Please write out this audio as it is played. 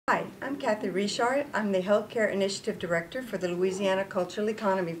I'm Kathy Richard. I'm the Healthcare Initiative Director for the Louisiana Cultural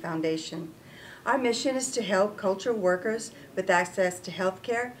Economy Foundation. Our mission is to help cultural workers with access to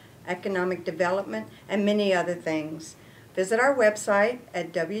healthcare, economic development, and many other things. Visit our website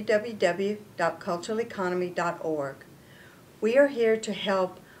at www.culturaleconomy.org. We are here to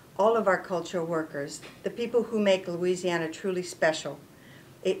help all of our cultural workers, the people who make Louisiana truly special.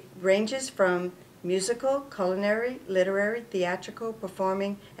 It ranges from musical, culinary, literary, theatrical,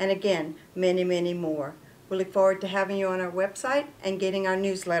 performing, and again, many, many more. We look forward to having you on our website and getting our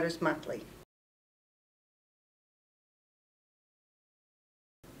newsletters monthly.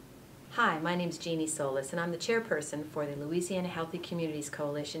 Hi, my name is Jeannie Solis, and I'm the chairperson for the Louisiana Healthy Communities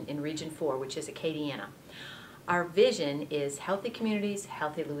Coalition in Region 4, which is Acadiana. Our vision is Healthy Communities,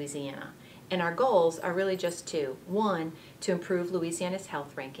 Healthy Louisiana. And our goals are really just two. One, to improve Louisiana's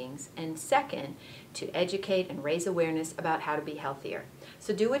health rankings, and second, to educate and raise awareness about how to be healthier.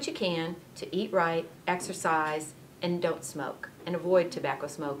 So do what you can to eat right, exercise, and don't smoke, and avoid tobacco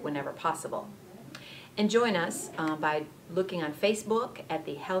smoke whenever possible. And join us by looking on Facebook at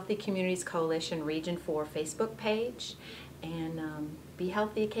the Healthy Communities Coalition Region 4 Facebook page, and be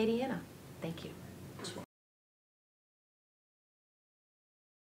healthy Acadiana. Thank you.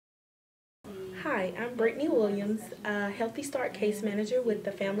 Hi, I'm Brittany Williams, Healthy Start Case Manager with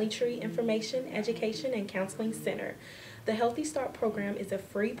the Family Tree Information, Education, and Counseling Center. The Healthy Start program is a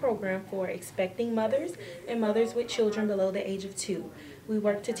free program for expecting mothers and mothers with children below the age of 2. We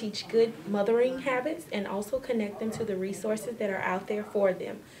work to teach good mothering habits and also connect them to the resources that are out there for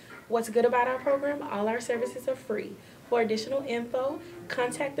them. What's good about our program? All our services are free. For additional info,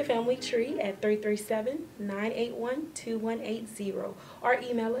 contact the Family Tree at 337-981-2180 or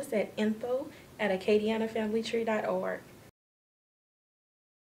email us at info@acadianafamilytree.org.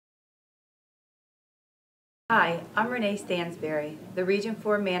 Hi, I'm Renee Stansberry, the Region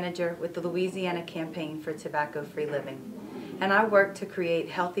 4 Manager with the Louisiana Campaign for Tobacco-Free Living, and I work to create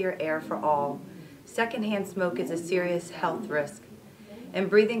healthier air for all. Secondhand smoke is a serious health risk, and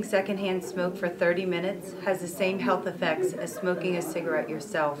breathing secondhand smoke for 30 minutes has the same health effects as smoking a cigarette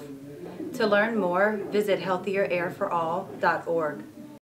yourself. To learn more, visit healthierairforall.org.